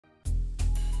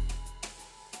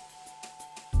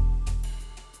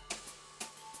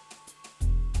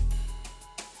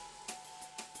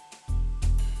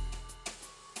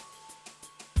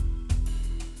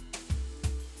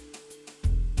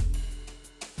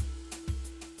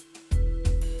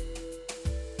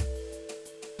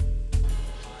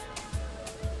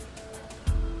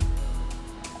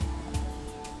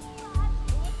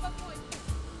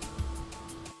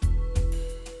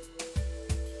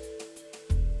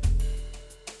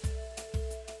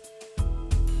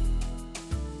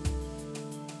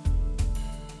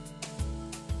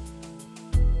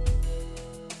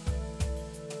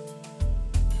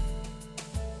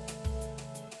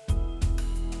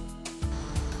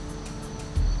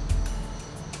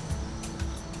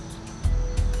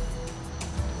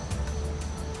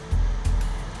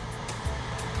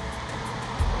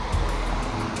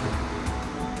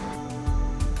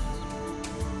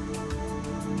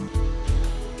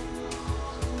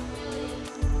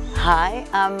Hi,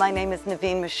 my name is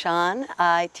Nevine Michaan.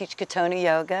 I teach Katona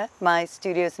Yoga. My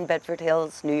studio is in Bedford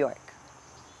Hills, New York.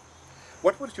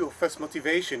 What was your first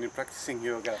motivation in practicing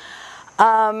yoga?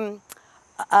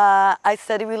 I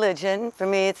study religion. For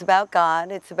me, it's about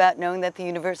God. It's about knowing that the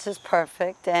universe is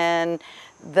perfect and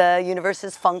the universe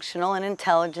is functional and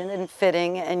intelligent and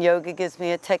fitting, and yoga gives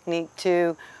me a technique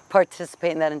to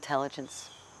participate in that intelligence.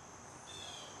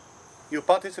 You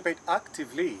participate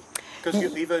actively because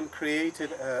you even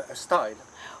created a style.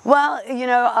 Well, you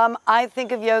know, I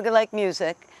think of yoga like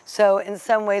music. So in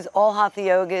some ways, all hatha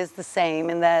yoga is the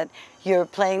same in that you're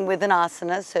playing with an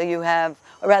asana. So you have,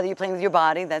 or rather you're playing with your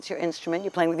body, that's your instrument. You're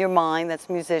playing with your mind, that's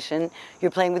musician. You're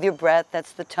playing with your breath,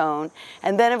 that's the tone.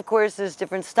 And then of course there's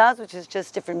different styles, which is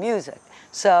just different music.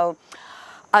 So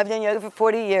I've done yoga for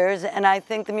 40 years, and I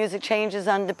think the music changes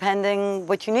on depending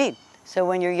what you need. So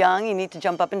when you're young, you need to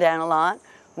jump up and down a lot.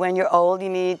 When you're old, you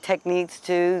need techniques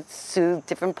to soothe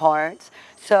different parts.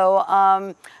 So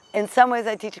in some ways,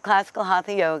 I teach a classical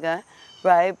hatha yoga,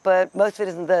 right? But most of it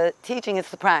isn't the teaching, it's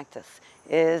the practice.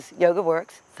 Yoga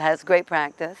works, it has great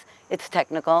practice, it's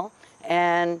technical,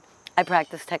 and I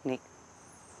practice technique.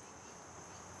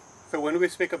 So when we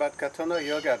speak about Katona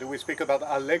yoga, do we speak about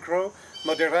allegro,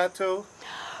 moderato?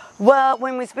 Well,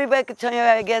 when we speak about Katona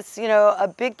yoga, I guess, you know, a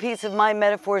big piece of my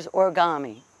metaphor is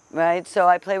origami, right? So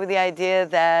I play with the idea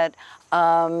that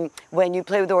when you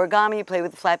play with origami, you play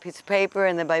with a flat piece of paper,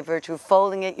 and then by virtue of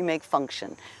folding it, you make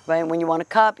function, right? And when you want a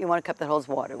cup, you want a cup that holds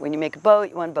water. When you make a boat,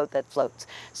 you want a boat that floats.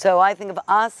 So I think of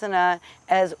asana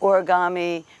as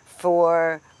origami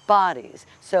for bodies.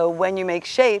 So when you make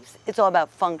shapes, it's all about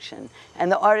function.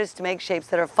 And the art is to make shapes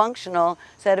that are functional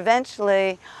so that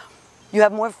eventually you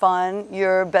have more fun,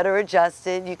 you're better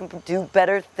adjusted, you can do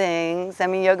better things. I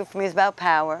mean, yoga for me is about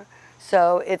power.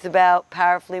 So it's about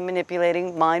powerfully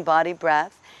manipulating mind, body,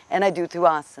 breath, and I do through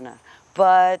asana.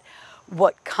 But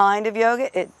what kind of yoga?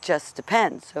 It just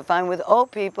depends. So if I'm with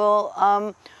old people,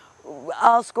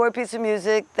 I'll score a piece of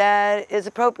music that is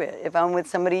appropriate. If I'm with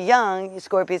somebody young, you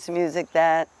score a piece of music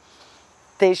that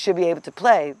they should be able to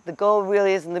play. The goal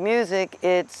really isn't the music,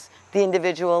 it's the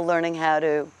individual learning how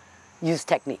to use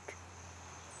technique.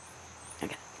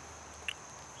 Okay.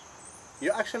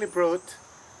 You actually brought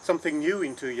something new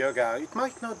into yoga. It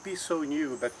might not be so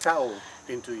new, but Tao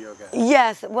into yoga.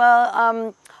 Yes,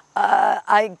 well,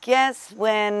 I guess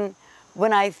when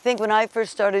I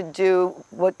first started to do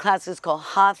what classes call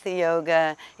hatha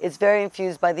yoga, it's very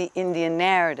infused by the Indian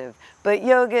narrative. But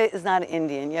yoga is not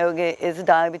Indian. Yoga is a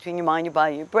dialogue between your mind, your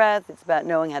body, your breath. It's about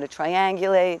knowing how to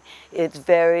triangulate. It's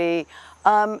very,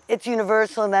 it's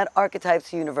universal, and that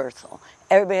archetype's universal.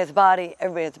 Everybody has a body,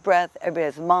 everybody has a breath, everybody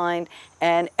has a mind,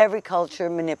 and every culture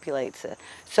manipulates it.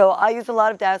 So I use a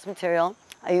lot of Taoist material.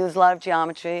 I use a lot of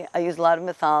geometry. I use a lot of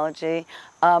mythology.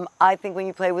 I think when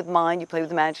you play with mind, you play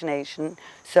with imagination.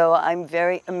 So I'm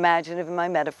very imaginative in my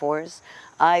metaphors.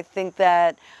 I think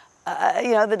that,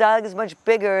 you know, the dialogue is much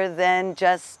bigger than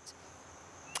just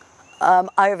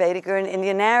Ayurvedic or an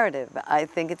Indian narrative. I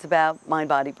think it's about mind,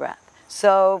 body, breath.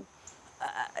 So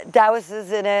Taoist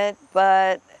is in it,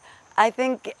 but I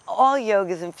think all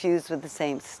yoga is infused with the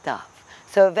same stuff.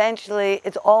 So eventually,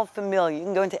 it's all familiar. You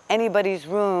can go into anybody's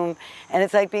room, and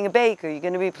it's like being a baker. You're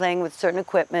going to be playing with certain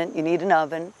equipment. You need an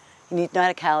oven. You need to know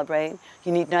how to calibrate.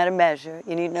 You need to know how to measure.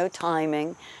 You need to know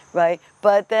timing, right?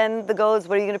 But then the goal is,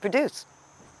 what are you going to produce,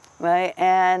 right?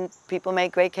 And people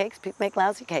make great cakes. People make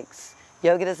lousy cakes.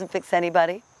 Yoga doesn't fix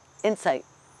anybody. Insight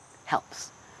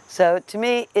helps. So to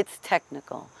me, it's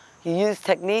technical. You use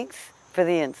techniques for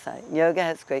the insight. Yoga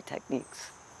has great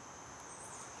techniques.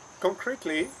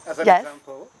 Concretely, as an Yes.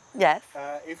 example, Yes.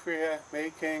 if we're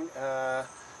making a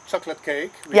chocolate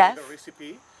cake, we Yes. need a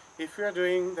recipe. If we're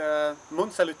doing the moon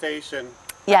salutation,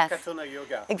 Yes. Katona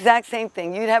yoga. Exact same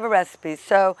thing. You'd have a recipe.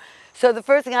 So the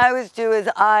first thing I always do is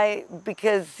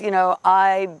because, you know,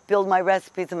 I build my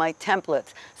recipes and my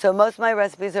templates. So most of my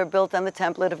recipes are built on the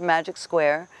template of Magic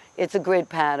Square. It's a grid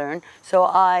pattern. So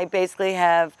I basically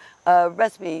have a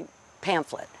recipe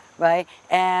pamphlet, right?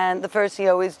 And the first thing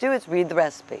you always do is read the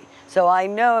recipe. So I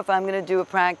know if I'm going to do a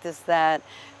practice that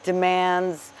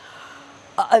demands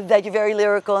that you're very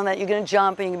lyrical and that you're going to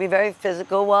jump and you're going to be very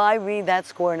physical, well, I read that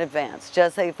score in advance.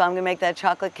 Just like if I'm going to make that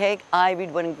chocolate cake, I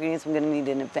read what ingredients I'm going to need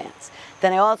in advance.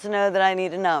 Then I also know that I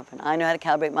need an oven. I know how to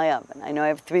calibrate my oven. I know I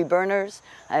have 3 burners.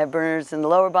 I have burners in the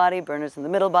lower body, burners in the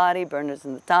middle body, burners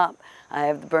in the top. I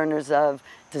have the burners of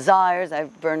desires. I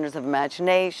have burners of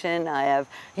imagination. I have,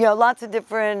 you know, lots of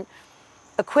different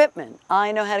equipment.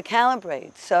 I know how to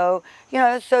calibrate. So, you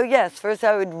know, so yes, first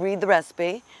I would read the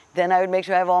recipe. Then I would make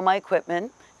sure I have all my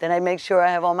equipment. Then I'd make sure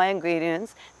I have all my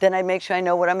ingredients. Then I'd make sure I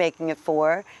know what I'm making it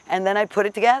for. And then I'd put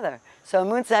it together. So a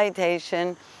moon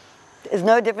salutation is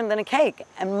no different than a cake.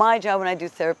 And my job when I do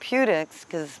therapeutics,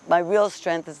 because my real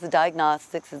strength is the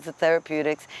diagnostics, it's the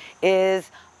therapeutics,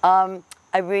 is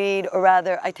I read, or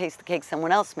rather, I taste the cake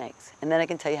someone else makes. And then I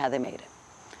can tell you how they made it.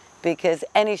 Because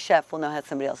any chef will know how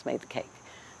somebody else made the cake.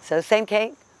 So same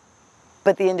cake,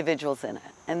 but the individual's in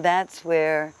it. And that's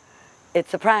where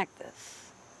it's a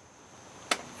practice.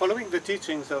 Following the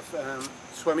teachings of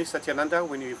Swami Satyananda,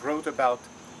 when he wrote about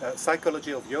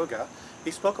psychology of yoga,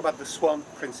 he spoke about the SWAN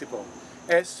principle.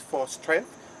 S for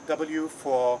strength, W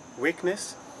for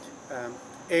weakness,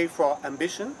 A for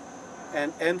ambition,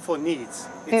 and N for needs.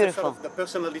 It's Beautiful. a sort of the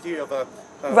personality of a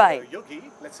Right. yogi.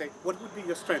 Let's say, what would be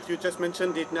your strength? You just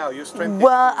mentioned it now. Your strength.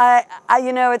 Well,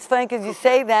 you know, it's funny because you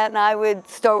say that, and I would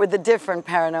start with a different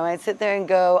paradigm. I'd sit there and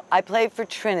go, I play for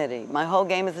Trinity. My whole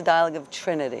game is a dialogue of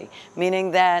Trinity, meaning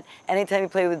that anytime you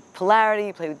play with polarity,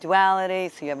 you play with duality.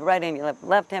 So you have a right hand, you have a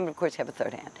left hand, but of course you have a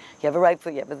third hand. You have a right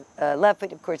foot, you have a left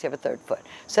foot, of course you have a third foot.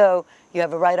 So you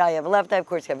have a right eye, you have a left eye, of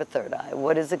course you have a third eye.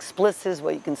 What is explicit is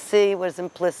what you can see, what is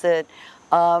implicit.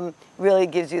 Really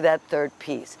gives you that third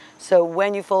piece. So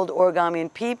when you fold origami in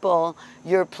people,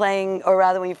 you're playing, or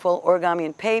rather when you fold origami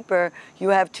in paper, you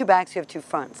have two backs, you have two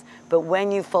fronts. But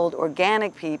when you fold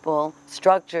organic people,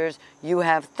 structures, you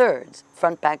have thirds,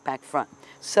 front, back, back, front.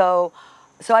 So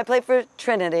I play for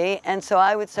Trinity, and so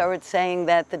I would start with saying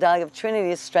that the dialogue of Trinity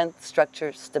is strength,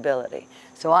 structure, stability.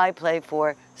 So I play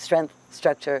for strength,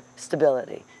 structure,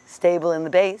 stability. Stable in the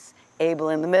base, able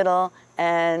in the middle,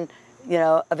 and you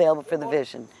know, available for the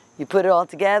vision. You put it all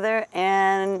together,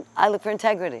 and I look for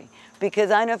integrity. Because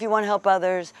I know if you want to help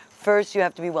others, first you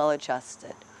have to be well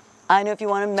adjusted. I know if you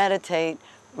want to meditate,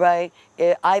 right,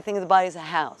 I think of the body as a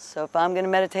house. So if I'm going to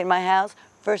meditate in my house,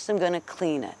 first I'm going to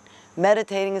clean it.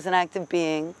 Meditating is an act of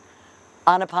being.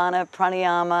 Anapana,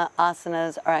 pranayama,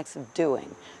 asanas are acts of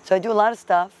doing. So I do a lot of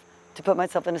stuff to put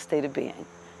myself in a state of being.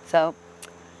 So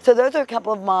those are a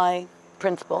couple of my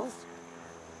principles.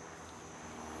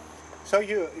 So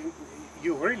you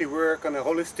really work on a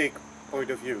holistic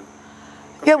point of view.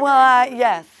 Yeah, well,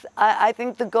 yes. I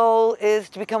think the goal is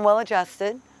to become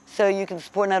well-adjusted so you can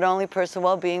support not only personal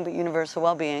well-being but universal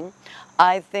well-being.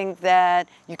 I think that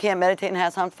you can't meditate in a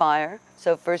house on fire,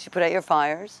 so first you put out your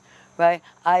fires, right?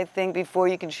 I think before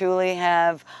you can truly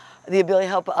have the ability to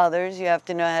help others, you have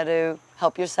to know how to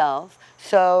help yourself.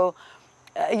 So,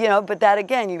 you know, but that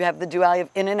again, you have the duality of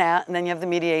in and out, and then you have the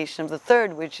mediation of the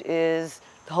third, which is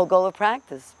the whole goal of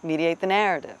practice, mediate the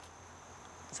narrative.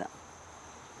 So.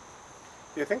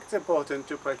 You think it's important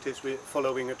to practice with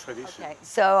following a tradition? Okay,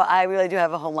 so I really do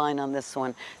have a whole line on this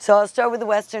one. So I'll start with the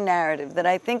Western narrative, that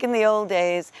I think in the old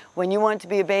days, when you wanted to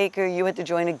be a baker, you had to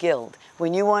join a guild.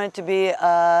 When you wanted to be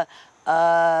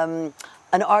an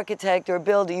architect or a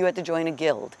builder, you had to join a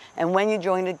guild. And when you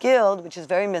joined a guild, which is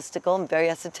very mystical and very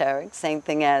esoteric, same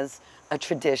thing as a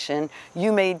tradition,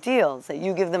 you made deals that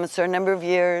you give them a certain number of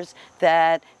years,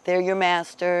 that they're your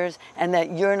masters, and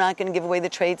that you're not going to give away the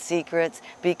trade secrets,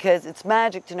 because it's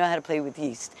magic to know how to play with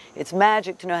yeast. It's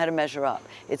magic to know how to measure up.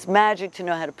 It's magic to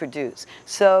know how to produce.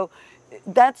 So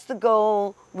that's the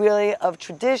goal, really, of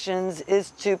traditions,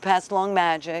 is to pass along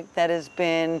magic that has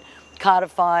been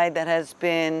codified, that has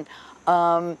been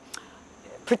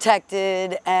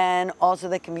protected, and also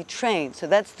that can be trained. So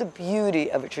that's the beauty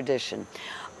of a tradition.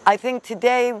 I think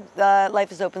today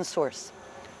life is open source.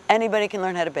 Anybody can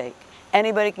learn how to bake.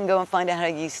 Anybody can go and find out how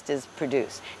yeast is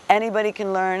produced. Anybody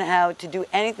can learn how to do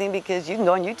anything, because you can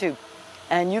go on YouTube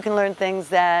and you can learn things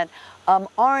that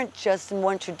aren't just in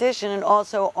one tradition, and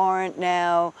also aren't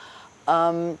now,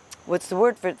 what's the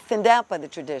word for it, thinned out by the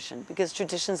tradition, because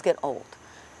traditions get old.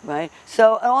 Right?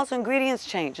 So, and also ingredients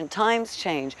change and times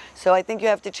change. So I think you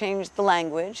have to change the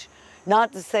language,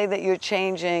 not to say that you're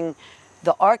changing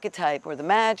the archetype or the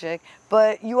magic,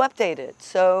 but you update it.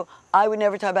 So I would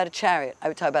never talk about a chariot, I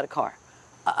would talk about a car.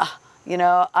 You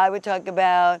know, I would talk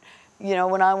about, you know,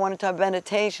 when I want to talk about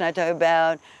meditation, I talk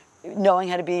about knowing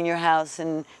how to be in your house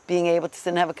and being able to sit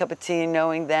and have a cup of tea and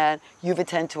knowing that you've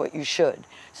attended to what you should.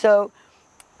 So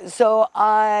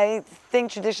I think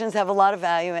traditions have a lot of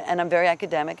value, and I'm very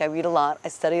academic. I read a lot, I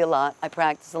study a lot, I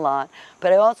practice a lot.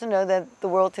 But I also know that the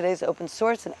world today is open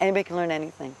source and anybody can learn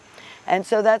anything. And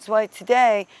so that's why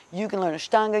today you can learn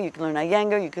Ashtanga, you can learn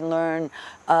Iyengar, you can learn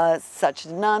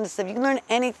Satchidananda stuff, you can learn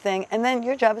anything, and then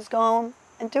your job is go home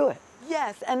and do it.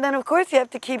 Yes, and then of course you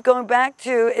have to keep going back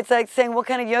to, it's like saying what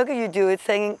kind of yoga you do. It's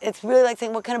really like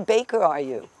saying what kind of baker are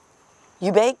you?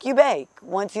 You bake, you bake.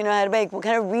 Once you know how to bake, what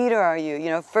kind of reader are you? You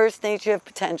know, first nature of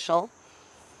potential,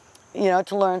 you know,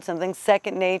 to learn something.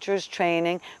 Second nature is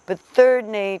training. But third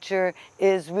nature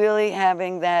is really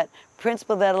having that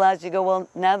principle that allows you to go, well,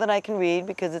 now that I can read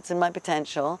because it's in my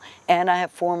potential and I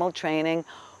have formal training,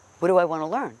 what do I want to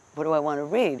learn? What do I want to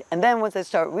read? And then once I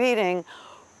start reading,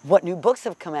 what new books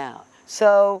have come out?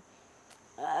 So,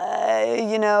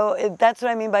 you know, that's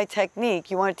what I mean by technique.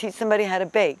 You want to teach somebody how to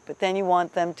bake, but then you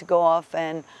want them to go off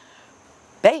and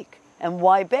bake. And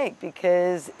why bake?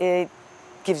 Because it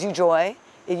gives you joy.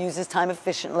 It uses time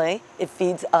efficiently. It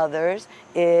feeds others.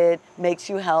 It makes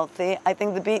you healthy. I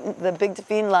think the big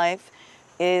defeat in life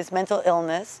is mental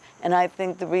illness. And I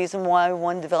think the reason why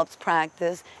one develops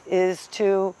practice is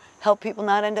to help people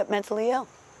not end up mentally ill.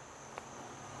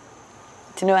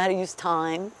 To know how to use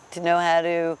time, to know how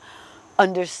to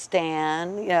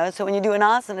understand, you know. So when you do an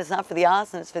asana, it's not for the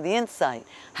asana, it's for the insight.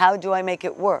 How do I make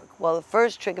it work? Well, the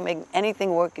first trick of making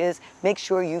anything work is make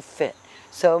sure you fit.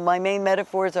 So my main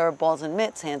metaphors are balls and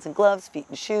mitts, hands and gloves, feet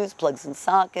and shoes, plugs and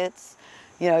sockets.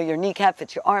 You know, your kneecap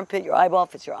fits your armpit, your eyeball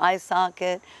fits your eye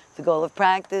socket. The goal of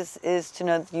practice is to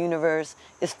know that the universe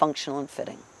is functional and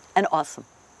fitting and awesome.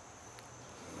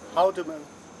 How do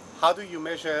you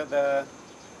measure the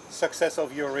success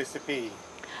of your recipe?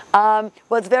 Well,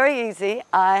 it's very easy.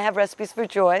 I have recipes for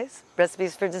joys,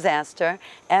 recipes for disaster,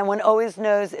 and one always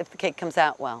knows if the cake comes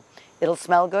out well. It'll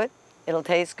smell good, it'll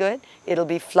taste good, it'll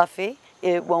be fluffy,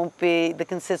 it won't be, the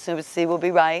consistency will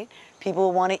be right, people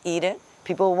will want to eat it,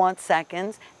 people will want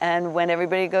seconds, and when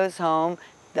everybody goes home,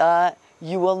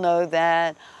 you will know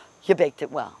that you baked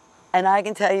it well. And I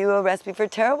can tell you a recipe for a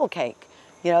terrible cake.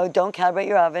 You know, don't calibrate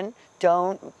your oven,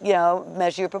 don't, you know,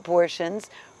 measure your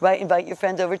proportions, right? Invite your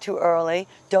friends over too early,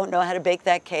 don't know how to bake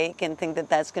that cake and think that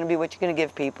that's going to be what you're going to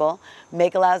give people.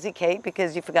 Make a lousy cake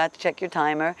because you forgot to check your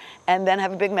timer, and then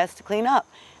have a big mess to clean up.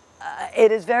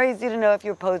 It is very easy to know if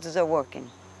your poses are working.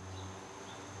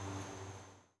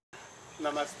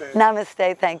 Namaste.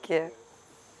 Namaste, thank you.